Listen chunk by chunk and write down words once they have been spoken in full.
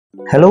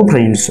Hello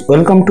friends,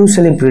 welcome to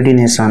Celebrity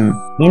Nation.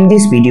 In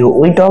this video,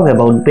 we talk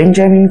about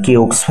Benjamin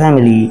Keough's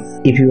family.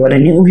 If you are a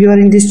new viewer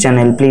in this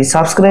channel, please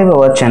subscribe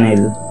our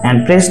channel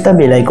and press the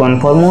bell icon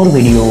for more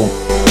video.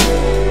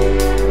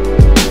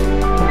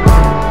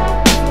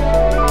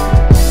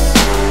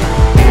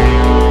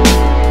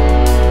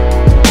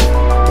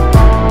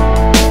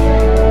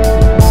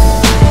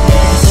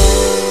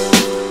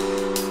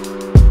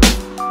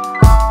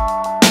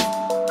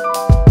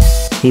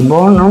 He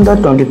born on the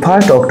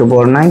 21st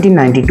October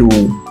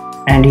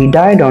 1992 and he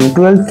died on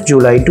 12th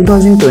July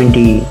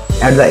 2020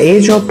 at the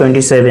age of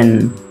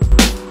 27.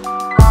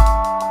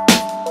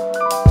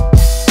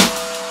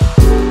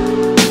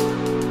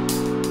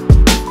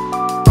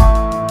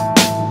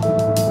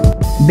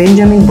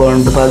 Benjamin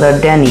born to father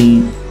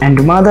Danny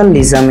and mother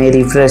Lisa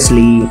Mary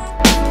Presley.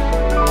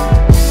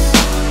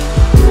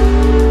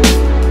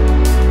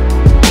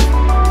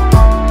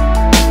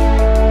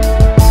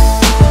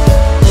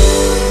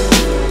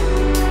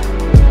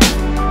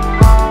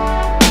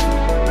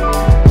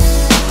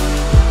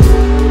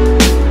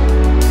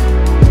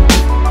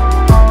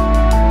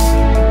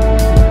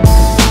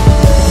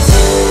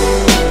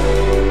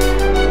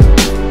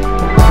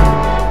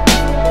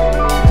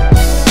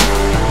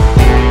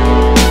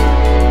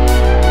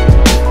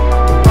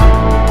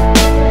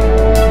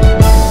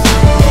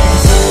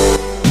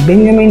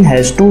 Benjamin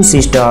has two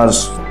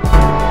sisters.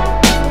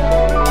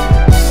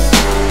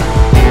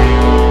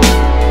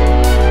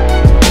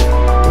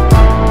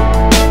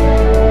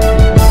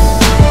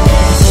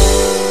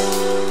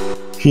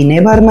 He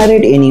never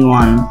married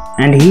anyone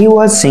and he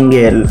was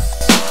single.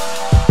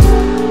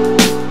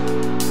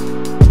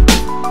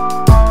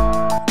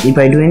 If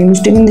I do any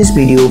mistake in this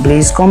video,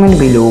 please comment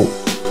below.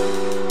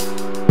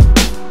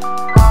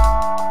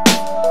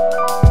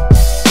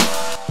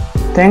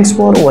 Thanks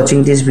for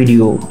watching this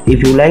video.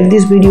 If you like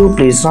this video,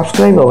 please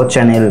subscribe our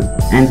channel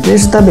and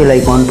press the bell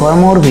icon for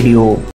more video.